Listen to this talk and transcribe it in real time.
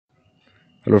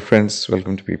Hello friends,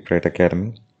 welcome to P.Bright Academy.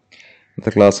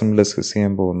 The class we discuss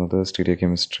the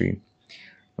stereochemistry.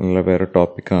 Another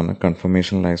topic on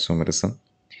conformational isomerism.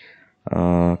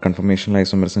 Conformational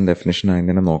isomerism definition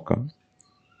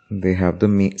they have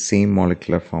the same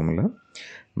molecular formula,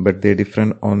 but they differ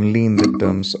only in the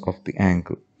terms of the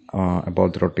angle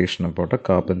about the rotation about a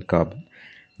carbon-carbon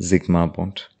sigma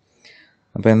bond.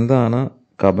 When the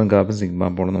carbon-carbon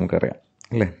sigma bond നമുക്കറിയാം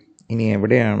അല്ലേ? ഇനി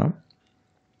എവിടെയാണ്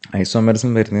isomerism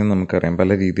വരുന്നതെന്ന് നമുക്കറിയാം.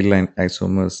 പല രീതിയിലുള്ള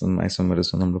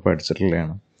isomerism നമ്മൾ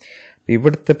പഠിച്ചിട്ടുള്ളതാണ്.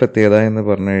 ഇവിടുത്തെ പ്രത്യേകത എന്ന്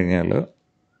പറഞ്ഞു കഴിഞ്ഞാൽ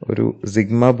ഒരു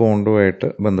സിഗ്മ ബോണ്ടുമായിട്ട്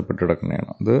ബന്ധപ്പെട്ട്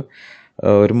കിടക്കുന്നതാണ്. അത്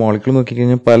ഒരു മോളിക്യൂൾ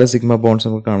നോക്കിക്കഴിഞ്ഞാൽ പല സിഗ്മ ബോണ്ട്സ്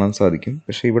നമുക്ക് കാണാൻ സാധിക്കും.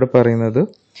 പക്ഷേ ഇവിടെ പറയുന്നത്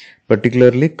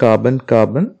പെർട്ടിക്കുലർലി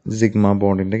കാർബൺ സിഗ്മ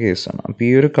ബോണ്ടിൻ്റെ കേസാണ്. അപ്പോൾ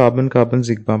ഈ ഒരു കാർബൺ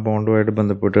സിഗ്മ ബോണ്ടുമായിട്ട്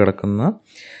ബന്ധപ്പെട്ട് കിടക്കുന്ന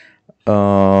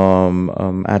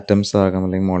ആറ്റംസ് ആകാം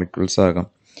അല്ലെങ്കിൽ മോളിക്യൂൾസ് ആകാം.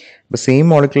 അപ്പോൾ സെയിം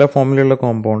മോളിക്കുലർ ഫോമിലുള്ള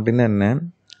കോമ്പൗണ്ടിന് തന്നെ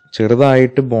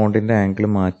ചെറുതായിട്ട് ബോണ്ടിൻ്റെ ആംഗിൾ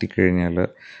മാറ്റിക്കഴിഞ്ഞാൽ,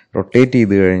 റൊട്ടേറ്റ്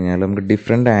ചെയ്ത് കഴിഞ്ഞാൽ നമുക്ക്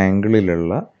ഡിഫറെൻ്റ്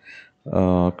ആംഗിളിലുള്ള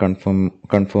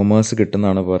കൺഫോമേഴ്സ്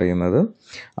കിട്ടുന്നതാണ് പറയുന്നത്.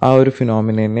 ആ ഒരു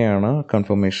ഫിനോമിനയാണ്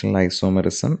കൺഫോർമേഷണൽ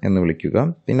ഐസോമെറിസം എന്ന് വിളിക്കുക.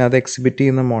 പിന്നെ അത് എക്സിബിറ്റ്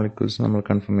ചെയ്യുന്ന മോളിക്യൂൾസ് നമ്മൾ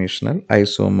കൺഫോർമേഷണൽ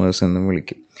ഐസോമേഴ്സ് എന്നും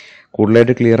വിളിക്കും.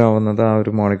 കൂടുതലായിട്ട് ക്ലിയർ ആവുന്നത് ആ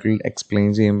ഒരു മോളിക്യൂൾ എക്സ്പ്ലെയിൻ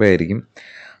ചെയ്യുമ്പോൾ ആയിരിക്കും.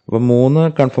 അപ്പോൾ 3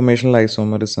 കൺഫോർമേഷണൽ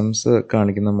ഐസോമെറിസംസ്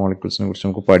കാണിക്കുന്ന മോളിക്യൂൾസിനെ കുറിച്ച്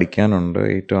നമുക്ക് പഠിക്കാനുണ്ട്.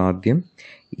 ഏറ്റവും ആദ്യം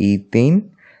ഈതെയ്ൻ,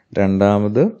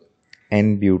 രണ്ടാമത്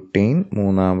എൻ-ബ്യൂട്ടെയ്ൻ,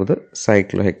 മൂന്നാമത്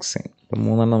സൈക്ലോഹെക്സെയ്ൻ. അപ്പം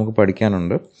 3 നമുക്ക്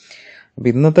പഠിക്കാനുണ്ട്. അപ്പോൾ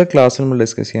ഇന്നത്തെ ക്ലാസ്സിൽ നമ്മൾ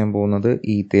ഡിസ്കസ് ചെയ്യാൻ പോകുന്നത്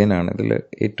ഈതെയ്ൻ ആണ്. ഇതിൽ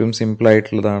ഏറ്റവും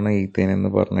സിമ്പിളായിട്ടുള്ളതാണ് ഈതെയ്ൻ എന്ന്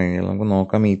പറഞ്ഞു കഴിഞ്ഞാൽ നമുക്ക്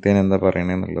നോക്കാം ഈതെയ്ൻ എന്താ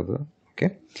പറയണതെന്നുള്ളത്. ഓക്കെ,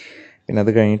 പിന്നെ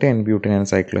അത് കഴിഞ്ഞിട്ട് എൻ-ബ്യൂട്ടെയ്ൻ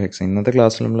ആൻഡ് സൈക്ലോഹെക്സെയ്ൻ. ഇന്നത്തെ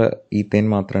ക്ലാസ്സിൽ നമ്മൾ ഈതെയ്ൻ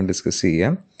മാത്രം ഡിസ്കസ്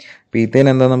ചെയ്യാം. അപ്പോൾ ഈതെയ്ൻ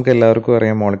എന്താ നമുക്ക് എല്ലാവർക്കും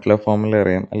അറിയാം, മോളിക്കുലർ ഫോർമുല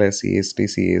അറിയാം അല്ലെ?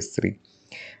 CH3CH3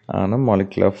 ആണ്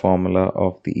മോളിക്കുലർ ഫോർമുല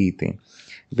ഓഫ് ദി ഈതെയ്ൻ.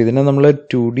 അപ്പോൾ ഇതിനെ നമ്മൾ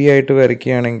 2D ആയിട്ട്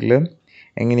വരയ്ക്കുകയാണെങ്കിൽ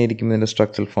എങ്ങനെയിരിക്കും ഇതിൻ്റെ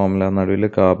സ്ട്രക്ചറൽ ഫോർമുല? നടുവിൽ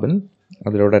കാർബൺ,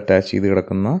 അതിലൂടെ അറ്റാച്ച് ചെയ്ത്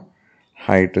കിടക്കുന്ന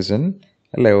ഹൈഡ്രജൻ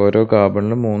അല്ലേ? ഓരോ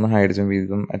കാർബണിലും 3 ഹൈഡ്രജൻ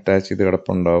വീതം അറ്റാച്ച് ചെയ്ത്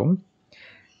കിടപ്പുണ്ടാവും.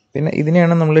 പിന്നെ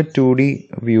ഇതിനെയാണ് നമ്മൾ 2D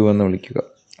വ്യൂ എന്ന് വിളിക്കുക.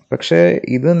 പക്ഷേ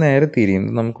ഇത് നേരെ തിരിയും.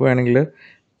 നമുക്ക് വേണമെങ്കിൽ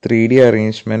 3D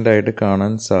അറേഞ്ച്മെൻ്റ് ആയിട്ട്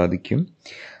കാണാൻ സാധിക്കും.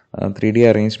 3D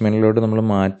അറേഞ്ച്മെൻറ്റിലോട്ട് നമ്മൾ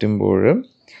മാറ്റുമ്പോൾ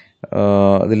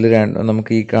അതിൽ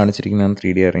നമുക്ക് ഈ കാണിച്ചിരിക്കുന്നതാണ്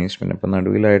 3D അറേഞ്ച്മെൻറ്റ്. അപ്പോൾ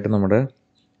നടുവിലായിട്ട് നമ്മുടെ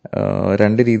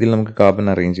 2 രീതിയിൽ നമുക്ക് കാർബൺ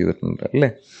അറേഞ്ച് ചെയ്തിട്ടുണ്ട് അല്ലേ?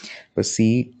 ഇപ്പോൾ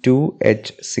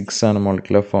C2H6 ആണ്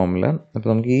മോളിക്കുലർ ഫോർമുല. അപ്പോൾ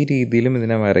നമുക്ക് ഈ രീതിയിലും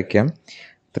ഇതിനെ വരയ്ക്കാം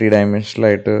 3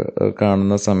 ഡയമെൻഷനിലായിട്ട്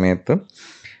കാണുന്ന സമയത്ത്.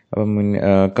 അപ്പം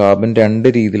കാർബൺ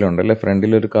 2 രീതിയിലുണ്ട് അല്ലേ?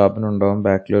 ഫ്രണ്ടിലൊരു കാർബൺ ഉണ്ടാവും,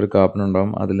 ബാക്കിലൊരു കാർബൺ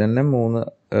ഉണ്ടാവും, അതിൽ തന്നെ 3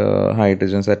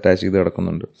 ഹൈഡ്രജൻസ് അറ്റാച്ച് ചെയ്ത്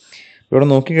കിടക്കുന്നുണ്ട്. ഇവിടെ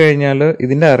നോക്കിക്കഴിഞ്ഞാൽ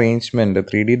ഇതിൻ്റെ അറേഞ്ച്മെൻറ്റ്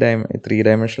 3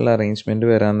 ഡയമെൻഷണൽ അറേഞ്ച്മെൻറ്റ്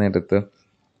വരാൻ നേരത്ത്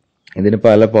ഇതിന്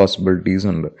പല പോസിബിലിറ്റീസ്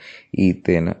ഉണ്ട്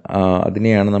ഈത്തേന്.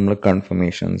 അതിനെയാണ് നമ്മൾ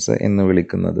കൺഫർമേഷൻസ് എന്ന്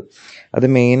വിളിക്കുന്നത്. അത്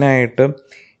മെയിനായിട്ട്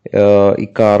ഈ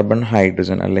കാർബൺ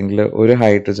ഹൈഡ്രജൻ അല്ലെങ്കിൽ ഒരു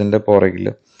ഹൈഡ്രജൻ്റെ പുറകിൽ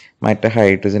മറ്റേ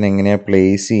ഹൈഡ്രജൻ എങ്ങനെയാണ്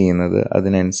പ്ലേസ് ചെയ്യുന്നത്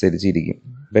അതിനനുസരിച്ചിരിക്കും.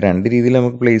 ഇപ്പോൾ 2 രീതിയിൽ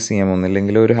നമുക്ക് പ്ലേസ് ചെയ്യാം.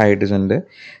 ഒന്നില്ലെങ്കിൽ ഒരു ഹൈഡ്രജൻ്റെ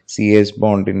CH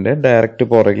ബോണ്ടിൻ്റെ ഡയറക്റ്റ്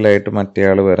പുറകിലായിട്ട്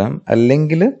മറ്റേയാൾ വരാം,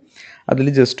 അല്ലെങ്കിൽ അതിൽ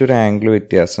ജസ്റ്റ് ഒരു ആംഗിൾ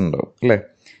വ്യത്യാസം ഉണ്ടാവും അല്ലേ?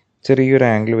 ചെറിയൊരു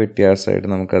ആംഗിൾ വ്യത്യാസമായിട്ട്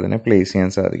നമുക്കതിനെ പ്ലേസ് ചെയ്യാൻ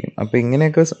സാധിക്കും. അപ്പോൾ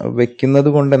ഇങ്ങനെയൊക്കെ വെക്കുന്നത്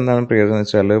കൊണ്ട് എന്താണ് പ്രയോജനം എന്ന്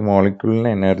വെച്ചാൽ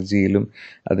മോളിക്യൂളിൻ്റെ എനർജിയിലും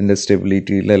അതിൻ്റെ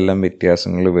സ്റ്റെബിലിറ്റിയിലും എല്ലാം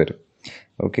വ്യത്യാസങ്ങൾ വരും.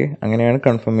 ഓക്കെ, അങ്ങനെയാണ്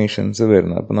കൺഫർമേഷൻസ്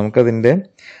വരുന്നത്. അപ്പോൾ നമുക്കതിൻ്റെ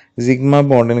സിഗ്മ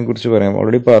ബോണ്ടിനെ കുറിച്ച് പറയാം.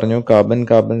 ഓൾറെഡി പറഞ്ഞു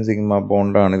കാർബൺ സിഗ്മ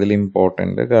ബോണ്ടാണ് ഇതിൽ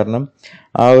ഇമ്പോർട്ടൻ്റ്. കാരണം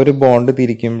ആ ഒരു ബോണ്ട്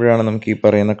തിരിക്കുമ്പോഴാണ് നമുക്ക് ഈ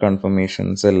പറയുന്ന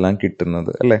കൺഫർമേഷൻസ് എല്ലാം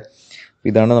കിട്ടുന്നത് അല്ലേ?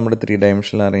 ഇതാണ് നമ്മുടെ 3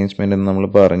 ഡയമെൻഷണൽ അറേഞ്ച്മെൻ്റ് എന്ന് നമ്മൾ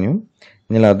പറഞ്ഞു.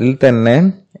 എന്നാൽ അതിൽ തന്നെ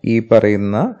ഈ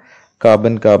പറയുന്ന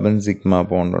കാർബൺ സിഗ്മ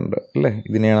ബോണ്ട് ഉണ്ട് അല്ലേ?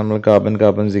 ഇതിനെയാണ് നമ്മൾ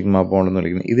കാർബൺ സിഗ്മ ബോണ്ട് എന്ന്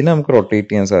വിളിക്കുന്നത്. ഇതിനെ നമുക്ക് റൊട്ടേറ്റ്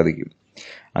ചെയ്യാൻ സാധിക്കും.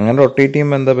 അങ്ങനെ റൊട്ടേറ്റ്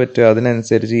ചെയ്യുമ്പോൾ എന്താ പറ്റുക?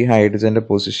 അതിനനുസരിച്ച് ഈ ഹൈഡ്രജൻ്റെ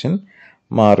പൊസിഷൻ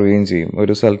മാറുകയും ചെയ്യും.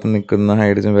 ഒരു സ്ഥലത്ത് നിൽക്കുന്ന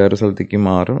ഹൈഡ്രജൻ വേറൊരു സ്ഥലത്തേക്ക്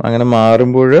മാറും. അങ്ങനെ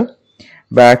മാറുമ്പോൾ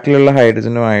ബാക്കിലുള്ള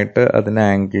ഹൈഡ്രജനുമായിട്ട് അതിൻ്റെ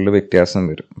ആംഗിളിൽ വ്യത്യാസം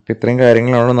വരും. അപ്പോൾ ഇത്രയും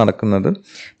കാര്യങ്ങളാണ് നടക്കുന്നത്.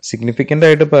 സിഗ്നിഫിക്കൻ്റ്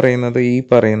ആയിട്ട് പറയുന്നത് ഈ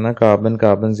പറയുന്ന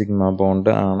കാർബൺ സിഗ്മ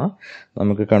ബോണ്ട് ആണ്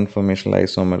നമുക്ക് കൺഫർമേഷണൽ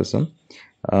ഐസോമെറിസം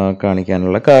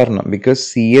കാണിക്കാനുള്ള കാരണം. ബിക്കോസ്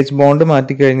CH ബോണ്ട്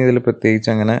മാറ്റിക്കഴിഞ്ഞാൽ ഇതിൽ പ്രത്യേകിച്ച്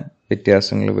അങ്ങനെ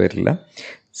വ്യത്യാസങ്ങൾ വരില്ല.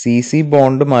 CC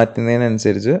ബോണ്ട്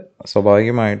മാറ്റുന്നതിനനുസരിച്ച്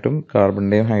സ്വാഭാവികമായിട്ടും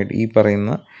കാർബണിൻ്റെയും ഈ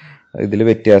പറയുന്ന ഇതിൽ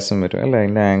വ്യത്യാസം വരും അല്ലേ?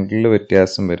 അതിൻ്റെ ആംഗിളിൽ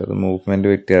വ്യത്യാസം വരും, അത് മൂവ്മെൻറ്റ്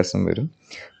വ്യത്യാസം വരും.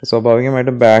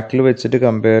 സ്വാഭാവികമായിട്ടും ബാക്കിൽ വെച്ചിട്ട്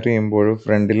കമ്പയർ ചെയ്യുമ്പോൾ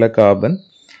ഫ്രണ്ടിലെ കാർബൺ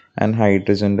ആൻഡ്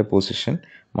ഹൈഡ്രജൻ്റെ പൊസിഷൻ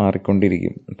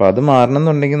മാറിക്കൊണ്ടിരിക്കും. അപ്പോൾ അത്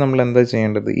മാറണമെന്നുണ്ടെങ്കിൽ നമ്മൾ എന്താ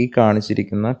ചെയ്യേണ്ടത്? ഈ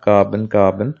കാണിച്ചിരിക്കുന്ന കാർബൺ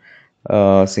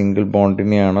സിംഗിൾ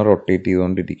ബോണ്ടിനെയാണ് റൊട്ടേറ്റ്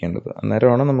ചെയ്തുകൊണ്ടിരിക്കേണ്ടത്.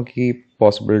 അന്നേരമാണ് നമുക്ക് ഈ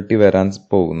പോസിബിലിറ്റി വരാൻ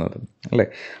പോകുന്നത് അല്ലേ?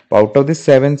 അപ്പോൾ out of the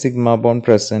 7 sigma bond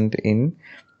present in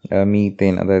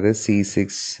methane, അതായത്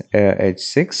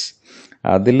C6H6,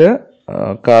 അതിൽ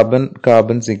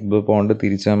കാർബൺ സിഗ്ബ് ബോണ്ട്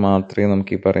തിരിച്ചാൽ മാത്രമേ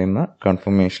നമുക്ക് ഈ പറയുന്ന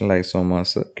കൺഫർമേഷണൽ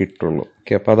ഐസോമേഴ്സ് കിട്ടുള്ളൂ.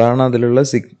 ഓക്കെ, അപ്പോൾ അതാണ് അതിലുള്ള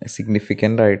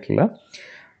സിഗ്നിഫിക്കൻ്റ് ആയിട്ടുള്ള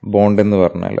ബോണ്ട് എന്ന്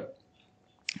പറഞ്ഞാൽ.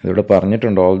 ഇതിവിടെ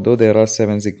പറഞ്ഞിട്ടുണ്ട്, although there are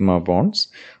 7 sigma bonds,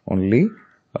 only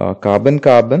carbon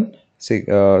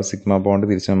sigma bond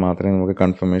തിരിച്ചാൽ മാത്രമേ നമുക്ക്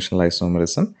കൺഫർമേഷണൽ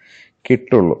ഐസോമറിസം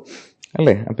കിട്ടുള്ളൂ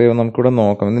അല്ലേ. അപ്പോൾ നമുക്കിവിടെ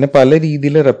നോക്കാം. ഇതിനെ പല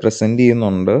രീതിയിൽ റെപ്രസെൻ്റ്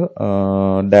ചെയ്യുന്നുണ്ട്.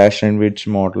 ഡാഷ് ആൻഡ് വിഡ്ജ്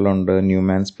മോഡലുണ്ട്,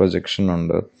 ന്യൂമാൻസ് പ്രൊജക്ഷൻ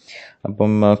ഉണ്ട്.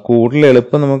 അപ്പം കൂടുതൽ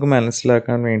എളുപ്പം നമുക്ക്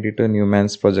മനസ്സിലാക്കാൻ വേണ്ടിയിട്ട്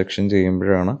ന്യൂമാൻസ് പ്രൊജക്ഷൻ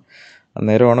ചെയ്യുമ്പോഴാണ്,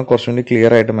 അന്നേരമാണ് കുറച്ചും കൂടി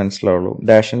ക്ലിയർ ആയിട്ട് മനസ്സിലാവുള്ളൂ.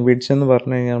 ഡാഷ് ആൻഡ് വിഡ്ജ് എന്ന്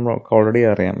പറഞ്ഞു കഴിഞ്ഞാൽ നമുക്ക് ഓൾറെഡി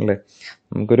അറിയാം അല്ലേ,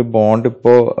 നമുക്കൊരു ബോണ്ട്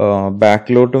ഇപ്പോൾ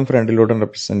ബാക്കിലോട്ടും ഫ്രണ്ടിലോട്ടും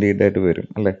റെപ്രസെൻ്റ് ചെയ്തായിട്ട് വരും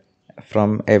അല്ലേ,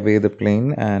 from away the plain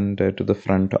and to the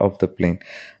front of the plain.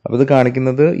 അപ്പോൾ ഇത്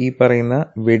കാണിക്കുന്നത് ഈ പറയുന്ന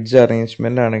വെഡ്ജ്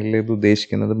അറേഞ്ച്മെൻ്റ് ആണെങ്കിൽ ഇത്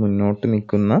ഉദ്ദേശിക്കുന്നത് മുന്നോട്ട്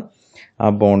നിൽക്കുന്ന ആ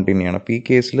ബോണ്ടിനെയാണ്. അപ്പോൾ ഈ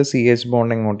കേസിൽ CH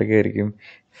ബോണ്ട് എങ്ങോട്ടേക്കായിരിക്കും,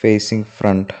 ഫേസിങ്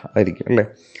ഫ്രണ്ട് ആയിരിക്കും അല്ലേ.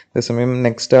 അതേസമയം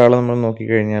നെക്സ്റ്റ് ആൾ നമ്മൾ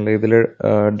നോക്കിക്കഴിഞ്ഞാൽ ഇതിൽ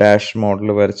ഡാഷ് മോഡൽ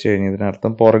വരച്ച് കഴിഞ്ഞാൽ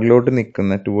ഇതിനർത്ഥം പുറകിലോട്ട്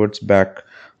നിൽക്കുന്ന towards back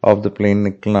of the plain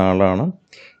നിൽക്കുന്ന ആളാണ്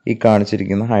ഈ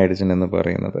കാണിച്ചിരിക്കുന്ന ഹൈഡ്രജൻ എന്ന്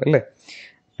പറയുന്നത് അല്ലേ.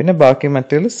 പിന്നെ ബാക്കി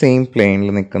മറ്റേത് സെയിം പ്ലെയിനിൽ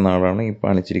നിൽക്കുന്ന ആളാണ് ഈ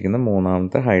കാണിച്ചിരിക്കുന്ന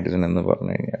മൂന്നാമത്തെ ഹൈഡ്രജൻ എന്ന്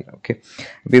പറഞ്ഞു കഴിഞ്ഞാൽ. ഓക്കെ,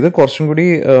 അപ്പോൾ ഇത് കുറച്ചും കൂടി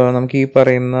നമുക്ക് ഈ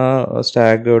പറയുന്ന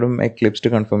സ്റ്റാഗേർഡും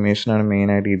എക്ലിപ്സ്ഡ് കൺഫർമേഷനാണ്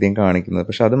മെയിനായിട്ട് ഇതേം കാണിക്കുന്നത്.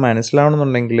 പക്ഷെ അത്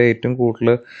മനസ്സിലാവണമെന്നുണ്ടെങ്കിൽ ഏറ്റവും കൂടുതൽ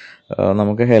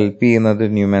നമുക്ക് ഹെൽപ്പ് ചെയ്യുന്നത്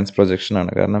ന്യൂമാൻസ്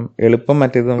പ്രൊജക്ഷനാണ്. കാരണം എളുപ്പം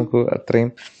മറ്റേത് നമുക്ക് അത്രയും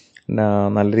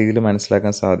നല്ല രീതിയിൽ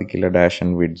മനസ്സിലാക്കാൻ സാധിക്കില്ല ഡാഷ്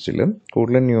ആൻഡ് വിഡ്ജിൽ.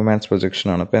 കൂടുതലും ന്യൂമാൻസ്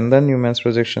പ്രൊജക്ഷനാണ്. അപ്പോൾ എന്താ ന്യൂമാൻസ്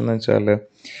പ്രൊജക്ഷൻ എന്ന് വെച്ചാൽ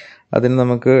അതിന്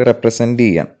നമുക്ക് റെപ്രസെൻ്റ്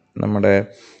ചെയ്യാം. നമ്മുടെ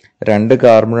 2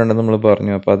 കാർബൺ ഉണ്ടെന്ന് നമ്മൾ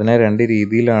പറഞ്ഞു, അപ്പോൾ അതിനെ 2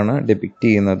 രീതിയിലാണ് ഡെപിക്റ്റ്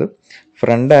ചെയ്യുന്നത്.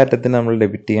 ഫ്രണ്ട് ആറ്റത്തിന് നമ്മൾ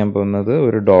ഡെപിക്റ്റ് ചെയ്യാൻ പോകുന്നത്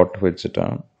ഒരു ഡോട്ട്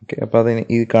വെച്ചിട്ടാണ്. ഓക്കെ, അപ്പോൾ അതിന്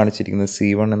ഈ കാണിച്ചിരിക്കുന്നത്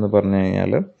C1 എന്ന് പറഞ്ഞു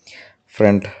കഴിഞ്ഞാൽ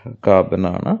ഫ്രണ്ട് കാർബൺ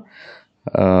ആണ്.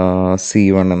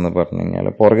 C1 എന്ന് പറഞ്ഞു കഴിഞ്ഞാൽ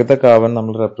പുറകത്തെ കാർബൺ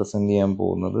നമ്മൾ റെപ്രസെൻ്റ് ചെയ്യാൻ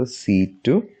പോകുന്നത്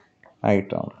C2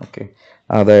 ആയിട്ടാണ്. ഓക്കെ,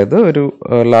 അതായത് ഒരു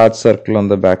large circle on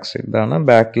the back side, ഇതാണ്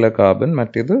ബാക്കിലെ കാർബൺ.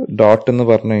 മറ്റേത് ഡോട്ട് എന്ന്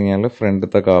പറഞ്ഞു കഴിഞ്ഞാൽ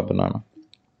ഫ്രണ്ടിലത്തെ കാർബൺ ആണ്.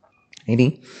 ഇനി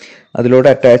അതിലൂടെ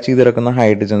അറ്റാച്ച് ചെയ്ത് കിടക്കുന്ന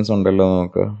ഹൈഡ്രജൻസ് ഉണ്ടല്ലോ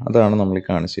നമുക്ക്, അതാണ് നമ്മൾ ഈ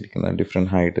കാണിച്ചിരിക്കുന്നത്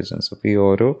ഡിഫറെൻറ്റ് ഹൈഡ്രജൻസ്. അപ്പോൾ ഈ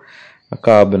ഓരോ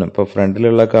കാർബണും ഇപ്പോൾ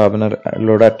ഫ്രണ്ടിലുള്ള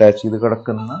കാർബണിലൂടെ അറ്റാച്ച് ചെയ്ത്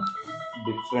കിടക്കുന്ന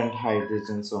ഡിഫറെൻറ്റ്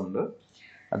ഹൈഡ്രജൻസ് ഉണ്ട്.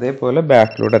 അതേപോലെ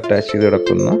ബാക്കിലൂടെ അറ്റാച്ച് ചെയ്ത്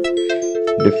കിടക്കുന്ന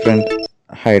ഡിഫറെൻറ്റ്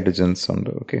ഹൈഡ്രജൻസ് ഉണ്ട്.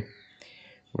 ഓക്കെ,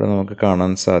 ഇവിടെ നമുക്ക്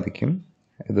കാണാൻ സാധിക്കും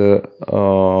ഇത്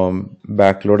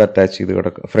ബാക്കിലൂടെ അറ്റാച്ച്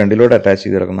ചെയ്ത് ഫ്രണ്ടിലൂടെ അറ്റാച്ച്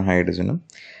ചെയ്ത് കിടക്കുന്ന ഹൈഡ്രജനും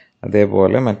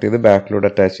അതേപോലെ മറ്റേത് ബാക്കിലൂടെ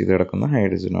അറ്റാച്ച് ചെയ്ത് കിടക്കുന്ന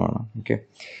ഹൈഡ്രജനുമാണ്. ഓക്കെ,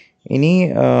 ഇനി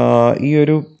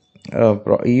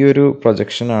ഈ ഒരു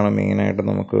പ്രൊജക്ഷനാണ് മെയിനായിട്ട്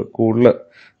നമുക്ക് കൂടുതൽ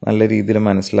നല്ല രീതിയിൽ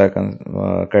മനസ്സിലാക്കാൻ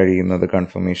കഴിയുന്നത്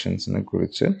കൺഫർമേഷൻസിനെ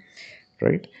കുറിച്ച്,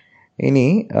 റൈറ്റ്. ഇനി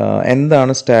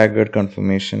എന്താണ് സ്റ്റാഗേർഡ്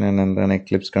കൺഫർമേഷൻ ആൻഡ് എന്താണ്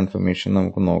എക്ലിപ്സ് കൺഫർമേഷൻ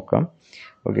നമുക്ക് നോക്കാം.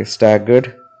 ഓക്കെ,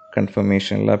 സ്റ്റാഗേർഡ്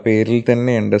കൺഫർമേഷനിൽ ആ പേരിൽ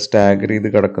തന്നെയുണ്ട് സ്റ്റാഗർ ചെയ്ത്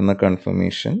കിടക്കുന്ന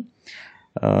കൺഫർമേഷൻ,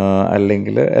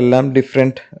 അല്ലെങ്കിൽ എല്ലാം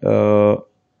ഡിഫറെൻറ്റ്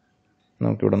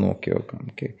നമുക്കിവിടെ നോക്കി നോക്കാം.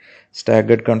 ഓക്കെ,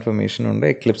 സ്റ്റാഗേർഡ് കൺഫർമേഷൻ ഉണ്ട്,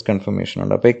 എക്ലിപ്സ് കൺഫർമേഷൻ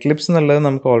ഉണ്ട്. അപ്പോൾ എക്ലിപ്സ് എന്നുള്ളത്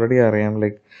നമുക്ക് ഓൾറെഡി അറിയാം,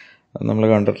 ലൈക്ക് നമ്മൾ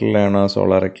കണ്ടിട്ടുള്ളതാണ്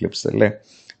സോളാർ എക്ലിപ്സ് അല്ലേ.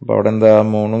 അപ്പോൾ അവിടെ എന്താ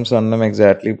മൂണും സണ്ണും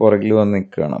എക്സാക്ട്ലി പുറകിൽ വന്ന്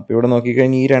നിൽക്കുകയാണ്. അപ്പോൾ ഇവിടെ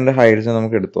നോക്കിക്കഴിഞ്ഞാൽ ഈ 2 ഹൈഡ്രജൻ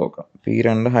നമുക്ക് എടുത്തു നോക്കാം. അപ്പോൾ ഈ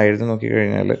 2 ഹൈഡ്രജൻ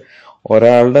നോക്കിക്കഴിഞ്ഞാൽ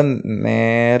ഒരാളുടെ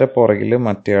നേരെ പുറകിൽ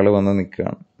മറ്റേ ആൾ വന്ന്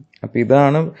നിൽക്കുകയാണ്. അപ്പോൾ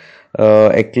ഇതാണ്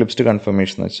എക്ലിപ്സ്ഡ്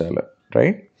കൺഫർമേഷൻ എന്ന് വെച്ചാൽ,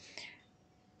 റൈറ്റ്.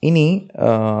 ഇനി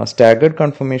സ്റ്റാഗേർഡ്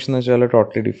കൺഫർമേഷൻ എന്ന് വെച്ചാൽ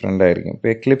ടോട്ടലി ഡിഫറെൻ്റ് ആയിരിക്കും.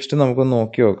 ഇപ്പോൾ എക്ലിപ്സ്ഡ് നമുക്ക്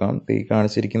നോക്കി നോക്കാം. ഈ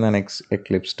കാണിച്ചിരിക്കുന്ന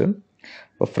എക്ലിപ്സ്ഡ്.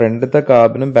 അപ്പോൾ ഫ്രണ്ടിലത്തെ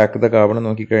കാർബണും ബാക്കിലത്തെ കാർബണും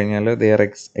നോക്കിക്കഴിഞ്ഞാൽ ദേ ആർ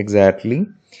എക്സാക്ട്ലി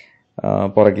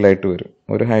പുറകിലായിട്ട് വരും.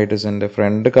 ഒരു ഹൈഡ്രജൻ്റെ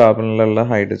ഫ്രണ്ട് കാർബണിലുള്ള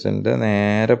ഹൈഡ്രജൻ്റെ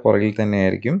നേരെ പുറകിൽ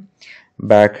തന്നെയായിരിക്കും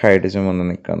ബാക്ക് ഹൈഡ്രജൻ വന്ന്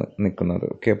നിൽക്കുന്നത്.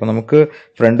 ഓക്കെ, അപ്പോൾ നമുക്ക്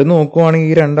ഫ്രണ്ട്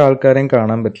നോക്കുവാണെങ്കിൽ ഈ 2 ആൾക്കാരെയും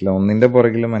കാണാൻ പറ്റില്ല. ഒന്നിൻ്റെ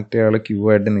പുറകിൽ മറ്റേ ആൾ ക്യൂ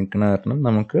ആയിട്ട് നിൽക്കുന്ന കാരണം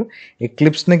നമുക്ക്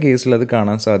എക്ലിപ്സിൻ്റെ കേസിൽ അത്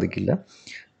കാണാൻ സാധിക്കില്ല.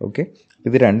 ഓക്കെ,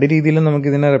 ഇത് 2 രീതിയിലും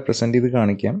നമുക്കിതിനെ റെപ്രസെൻ്റ് ചെയ്ത്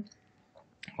കാണിക്കാം.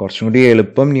 കുറച്ചും കൂടി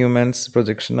എളുപ്പം ന്യൂമാൻസ്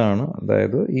പ്രൊജക്ഷനാണ്,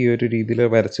 അതായത് ഈ ഒരു രീതിയിൽ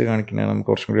വരച്ച് കാണിക്കുന്നതാണ് നമുക്ക്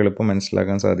കുറച്ചും കൂടി എളുപ്പം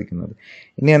മനസ്സിലാക്കാൻ സാധിക്കുന്നത്.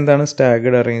 ഇനി എന്താണ്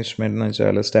സ്റ്റാഗേർഡ് അറേഞ്ച്മെൻറ്റ് എന്ന്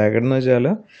വെച്ചാൽ, സ്റ്റാഗേർഡ് എന്ന് വെച്ചാൽ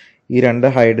ഈ 2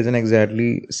 ഹൈഡ്രജൻ എക്സാക്ട്ലി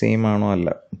സെയിം ആണോ അല്ല.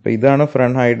 അപ്പോൾ ഇതാണ്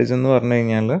ഫ്രണ്ട് ഹൈഡ്രജൻ എന്ന് പറഞ്ഞു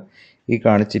കഴിഞ്ഞാൽ ഈ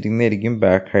കാണിച്ചിരിക്കുന്നതായിരിക്കും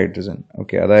ബാക്ക് ഹൈഡ്രജൻ.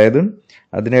 ഓക്കെ, അതായത്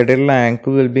അതിനിടയിലുള്ള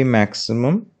angle will be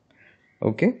maximum.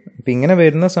 Okay, അപ്പം ഇങ്ങനെ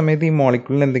വരുന്ന സമയത്ത് ഈ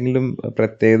മോളിക്യൂളിന് എന്തെങ്കിലും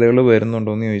പ്രത്യേകതകൾ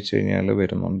വരുന്നുണ്ടോ എന്ന് ചോദിച്ചു കഴിഞ്ഞാൽ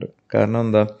വരുന്നുണ്ട്. കാരണം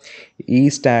എന്താ, ഈ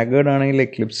സ്റ്റാഗേർഡ് ആണെങ്കിലും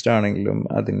എക്ലിപ്സ്ഡ് ആണെങ്കിലും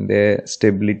അതിൻ്റെ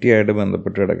സ്റ്റെബിലിറ്റി ആയിട്ട്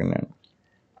ബന്ധപ്പെട്ട് കിടക്കുന്നതാണ്.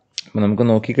 അപ്പം നമുക്ക്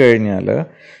നോക്കിക്കഴിഞ്ഞാൽ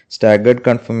സ്റ്റാഗേർഡ്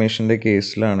കൺഫർമേഷൻ്റെ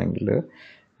കേസിലാണെങ്കിൽ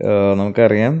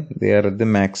നമുക്കറിയാം they are the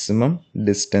maximum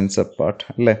distance apart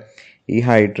അല്ലേ. ഈ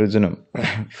ഹൈഡ്രജനും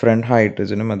ഫ്രണ്ട്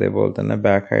ഹൈഡ്രജനും അതേപോലെ തന്നെ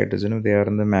ബാക്ക് ഹൈഡ്രജനും they are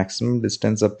in the maximum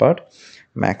distance apart.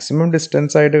 Maximum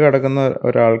distance ആയിട്ട് കിടക്കുന്ന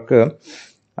ഒരാൾക്ക്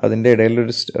അതിൻ്റെ ഇടയിൽ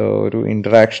ഒരു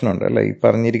ഇൻറ്ററാക്ഷൻ ഉണ്ട് അല്ലേ. ഈ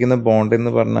പറഞ്ഞിരിക്കുന്ന ബോണ്ട്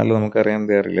എന്ന് പറഞ്ഞാൽ നമുക്കറിയാം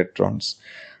ദേ ആർ ഇലക്ട്രോൺസ്.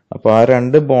 അപ്പോൾ ആ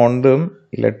രണ്ട് ബോണ്ടും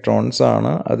ഇലക്ട്രോൺസ്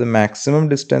ആണ്. അത് മാക്സിമം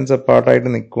ഡിസ്റ്റൻസ് അപ്പാർട്ടായിട്ട്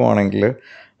നിൽക്കുവാണെങ്കിൽ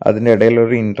അതിൻ്റെ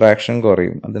ഇടയിലൊരു ഇൻട്രാക്ഷൻ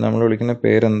കുറയും. അത് നമ്മൾ വിളിക്കുന്ന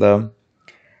പേരെന്താ?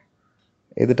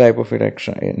 ഏത് ടൈപ്പ് ഓഫ്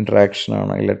ഇൻട്രാക്ഷൻ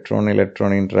ആണ്?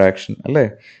 ഇലക്ട്രോൺ ഇൻട്രാക്ഷൻ അല്ലേ.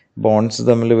 ബോണ്ട്സ്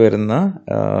തമ്മിൽ വരുന്ന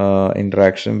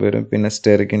ഇൻട്രാക്ഷൻ വരും, പിന്നെ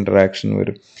സ്റ്റെറിക് ഇൻട്രാക്ഷൻ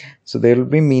വരും. So there will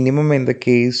be minimum in the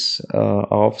case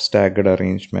of സ്റ്റാഗർഡ്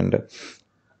arrangement.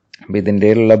 അപ്പം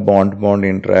ഇതിൻ്റെയുള്ള ബോണ്ട്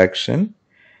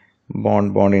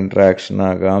ഇൻട്രാക്ഷൻ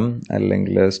ആകാം,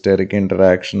 അല്ലെങ്കിൽ സ്റ്റെറിക്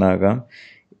ഇൻട്രാക്ഷൻ ആകാം.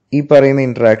 ഈ പറയുന്ന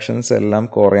ഇൻട്രാക്ഷൻസ് എല്ലാം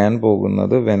കുറയാൻ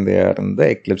പോകുന്നത് when they are in the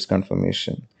Eclipse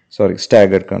confirmation,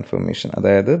 സ്റ്റാഗർഡ് confirmation.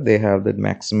 അതായത് they have the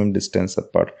maximum distance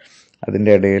apart.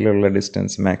 അതിൻ്റെ ഇടയിലുള്ള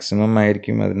ഡിസ്റ്റൻസ് മാക്സിമം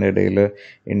ആയിരിക്കും, അതിൻ്റെ ഇടയിൽ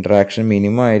ഇൻട്രാക്ഷൻ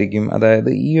മിനിമം ആയിരിക്കും. അതായത്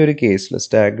ഈ ഒരു കേസിൽ,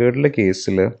 സ്റ്റാഗേർഡിലെ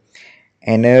കേസിൽ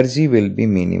energy will be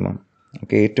minimum.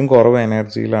 Okay, ഏറ്റവും കുറവ്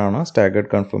എനർജിയിലാണ്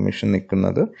സ്റ്റാഗേർഡ് കൺഫർമേഷൻ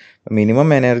നിൽക്കുന്നത്.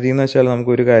 മിനിമം എനർജി എന്ന് വെച്ചാൽ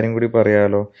നമുക്കൊരു കാര്യം കൂടി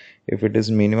പറയാമല്ലോ. If it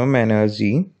is minimum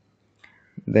energy,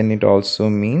 then it also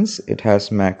means it has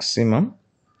maximum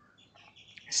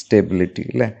stability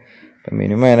അല്ലേ.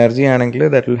 മിനിമം എനർജി ആണെങ്കിൽ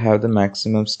that will have the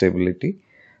maximum stability.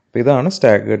 അപ്പോൾ ഇതാണ്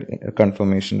സ്റ്റാഗേർഡ്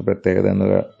കൺഫർമേഷൻ്റെ പ്രത്യേകത എന്ന്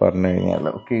പറഞ്ഞു കഴിഞ്ഞാൽ.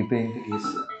 ഓക്കെ, ഇത് എൻ്റെ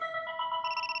കേസ്.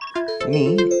 ഇനി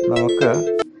നമുക്ക്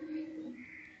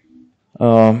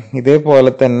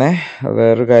ഇതേപോലെ തന്നെ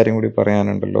വേറൊരു കാര്യം കൂടി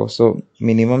പറയാനുണ്ടല്ലോ. സോ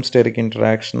മിനിമം സ്റ്റെറിക്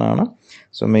ഇൻട്രാക്ഷൻ ആണ്.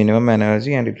 So minimum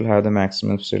energy and it will have the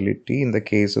maximum stability in the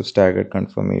case of staggered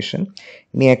confirmation.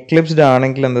 ഇനി എക്ലിപ്സ്ഡ്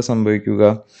ആണെങ്കിൽ എന്താ സംഭവിക്കുക?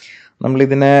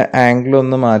 നമ്മളിതിനെ ആംഗിൾ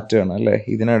ഒന്ന് മാറ്റുകയാണ് അല്ലേ,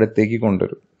 ഇതിനടുത്തേക്ക്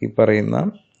കൊണ്ടുവരും. ഈ പറയുന്ന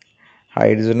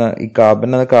ഹൈഡ്രജന്, ഈ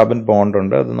കാർബൺ ബോണ്ട്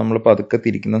ഉണ്ട്, അത് നമ്മൾ പതുക്കെ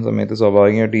തിരിക്കുന്ന സമയത്ത്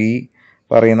സ്വാഭാവികമായിട്ട് ഈ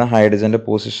പറയുന്ന ഹൈഡ്രജൻ്റെ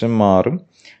പൊസിഷൻ മാറും.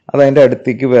 അതതിൻ്റെ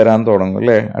അടുത്തേക്ക് വരാൻ തുടങ്ങും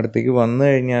അല്ലേ. അടുത്തേക്ക് വന്നു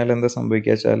കഴിഞ്ഞാൽ എന്താ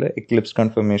സംഭവിക്കുക വെച്ചാൽ എക്ലിപ്സ്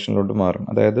കൺഫർമേഷനിലോട്ട് മാറും.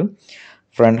 അതായത്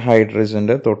ഫ്രണ്ട്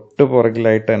ഹൈഡ്രജൻ്റെ തൊട്ട്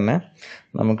പുറകിലായിട്ട് തന്നെ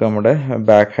നമുക്ക് നമ്മുടെ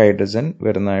ബാക്ക് ഹൈഡ്രജൻ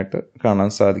വരുന്നതായിട്ട് കാണാൻ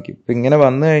സാധിക്കും. ഇപ്പം ഇങ്ങനെ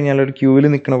വന്നു കഴിഞ്ഞാൽ ഒരു ക്യൂവിൽ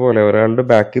നിൽക്കുന്ന പോലെ ഒരാളുടെ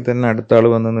ബാക്കിൽ തന്നെ അടുത്ത ആൾ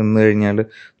വന്ന് നിന്ന് കഴിഞ്ഞാൽ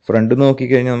ഫ്രണ്ട്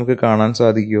നോക്കിക്കഴിഞ്ഞാൽ നമുക്ക് കാണാൻ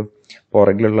സാധിക്കുമോ?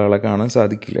 പുറകിലുള്ള ആളെ കാണാൻ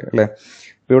സാധിക്കില്ല അല്ലേ.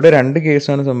 ഇപ്പോൾ ഇവിടെ രണ്ട്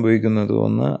കേസാണ് സംഭവിക്കുന്നത്.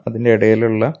 ഒന്ന്, അതിൻ്റെ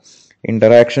ഇടയിലുള്ള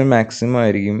ഇൻറ്ററാക്ഷൻ മാക്സിമം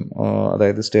ആയിരിക്കും,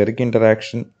 അതായത് സ്റ്റെറിക്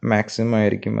ഇൻറ്ററാക്ഷൻ മാക്സിമം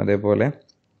ആയിരിക്കും. അതേപോലെ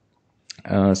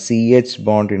CH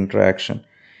bond interaction.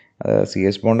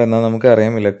 CH bond എന്നാൽ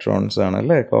നമുക്കറിയാം ഇലക്ട്രോൺസ് ആണ്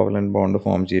അല്ലേ കോവലന്റ് ബോണ്ട്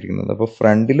ഫോം ചെയ്തിരിക്കുന്നത്. അപ്പോൾ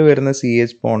ഫ്രണ്ടിൽ വരുന്ന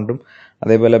CH ബോണ്ടും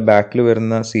അതേപോലെ ബാക്കിൽ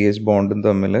വരുന്ന CH ബോണ്ടും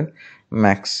തമ്മിൽ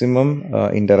മാക്സിമം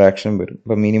ഇൻറ്ററാക്ഷൻ വരും.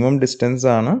 അപ്പോൾ മിനിമം ഡിസ്റ്റൻസ്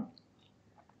ആണ്,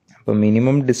 അപ്പോൾ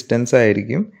മിനിമം ഡിസ്റ്റൻസ്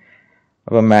ആയിരിക്കും.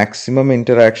 അപ്പോൾ മാക്സിമം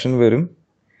ഇൻറ്ററാക്ഷൻ വരും.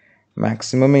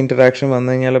 മാക്സിമം ഇൻറ്ററാക്ഷൻ വന്നു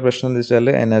കഴിഞ്ഞാൽ പ്രശ്നം എന്താ വെച്ചാൽ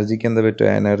എനർജിക്ക് എന്താ പറ്റുക?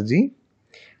 എനർജി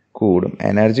കൂടും.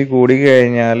 എനർജി കൂടി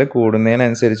കഴിഞ്ഞാൽ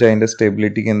കൂടുന്നതിനനുസരിച്ച് അതിൻ്റെ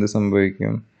സ്റ്റെബിലിറ്റിക്ക് എന്ത്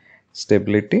സംഭവിക്കും?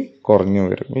 സ്റ്റെബിലിറ്റി കുറഞ്ഞു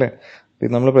വരും അല്ലേ. ഇത്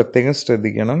നമ്മൾ പ്രത്യേകം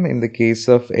ശ്രദ്ധിക്കണം. In the case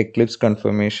of Eclipse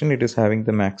confirmation it is having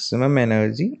the maximum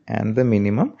energy and the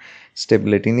minimum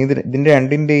stability. ഇനി ഇതിൻ്റെ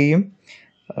രണ്ടിൻ്റെയും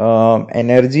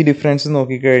എനർജി ഡിഫറൻസ്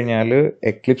നോക്കിക്കഴിഞ്ഞാൽ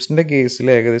എക്ലിപ്സിൻ്റെ കേസിൽ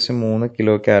ഏകദേശം 3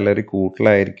 കിലോ കാലറി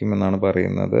കൂടുതലായിരിക്കും എന്നാണ്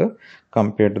പറയുന്നത്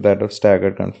compared to that of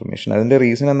staggered confirmation. അതിൻ്റെ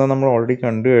റീസൺ എന്താ നമ്മൾ ഓൾറെഡി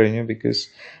കണ്ടു കഴിഞ്ഞു. ബിക്കോസ്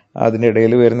അതിൻ്റെ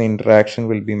ഇടയിൽ വരുന്ന interaction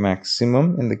will be maximum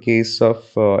in the case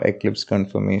of Eclipse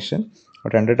confirmation.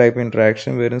 രണ്ട് ടൈപ്പ്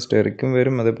ഇൻട്രാക്ഷൻ വരും, സ്റ്റെറിക്കും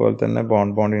വരും, അതേപോലെ തന്നെ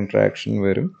ബോണ്ട് ഇൻട്രാക്ഷൻ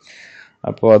വരും.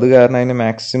 അപ്പോൾ അത് കാരണം അതിന്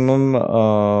മാക്സിമം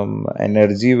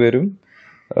എനർജി വരും,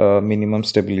 മിനിമം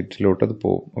സ്റ്റെബിലിറ്റിയിലോട്ട് അത്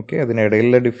പോകും. ഓക്കെ,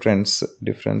 അതിനിടയിലുള്ള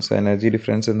ഡിഫറൻസ് എനർജി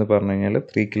ഡിഫറൻസ് എന്ന് പറഞ്ഞു കഴിഞ്ഞാൽ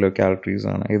 3 കിലോ കാലറീസ്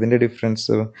ആണ്. ഇതിൻ്റെ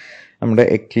ഡിഫറൻസ് നമ്മുടെ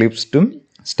എക്ലിപ്സ്ഡും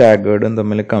സ്റ്റാഗേർഡും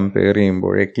തമ്മിൽ കമ്പയർ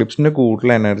ചെയ്യുമ്പോൾ എക്ലിപ്സിന്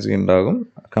കൂടുതൽ എനർജി ഉണ്ടാകും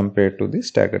compared to the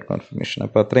staggered confirmation.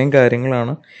 അപ്പോൾ അത്രയും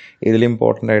കാര്യങ്ങളാണ് ഇതിൽ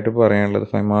ഇമ്പോർട്ടൻ്റ് ആയിട്ട് പറയാനുള്ളത്.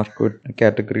 5 മാർക്ക്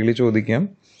കാറ്റഗറിയിൽ ചോദിക്കാം,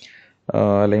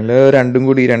 അല്ലെങ്കിൽ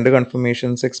രണ്ട്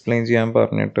കൺഫർമേഷൻസ് എക്സ്പ്ലെയിൻ ചെയ്യാൻ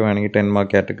പറഞ്ഞിട്ട് വേണമെങ്കിൽ 10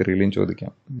 മാർക്ക് കാറ്റഗറിയിലും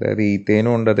ചോദിക്കാം. അതായത്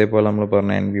ഈത്തേനും ഉണ്ട്, അതേപോലെ നമ്മൾ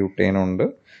പറഞ്ഞ എൻബ്യൂട്ടേനും ഉണ്ട്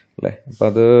അല്ലേ. അപ്പോൾ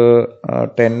അത്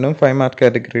 10ഉം 5 മാർക്ക്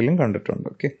കാറ്റഗറിയിലും കണ്ടിട്ടുണ്ട്.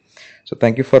 Okay, so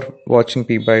thank you for watching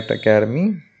P.Bright Academy.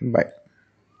 By.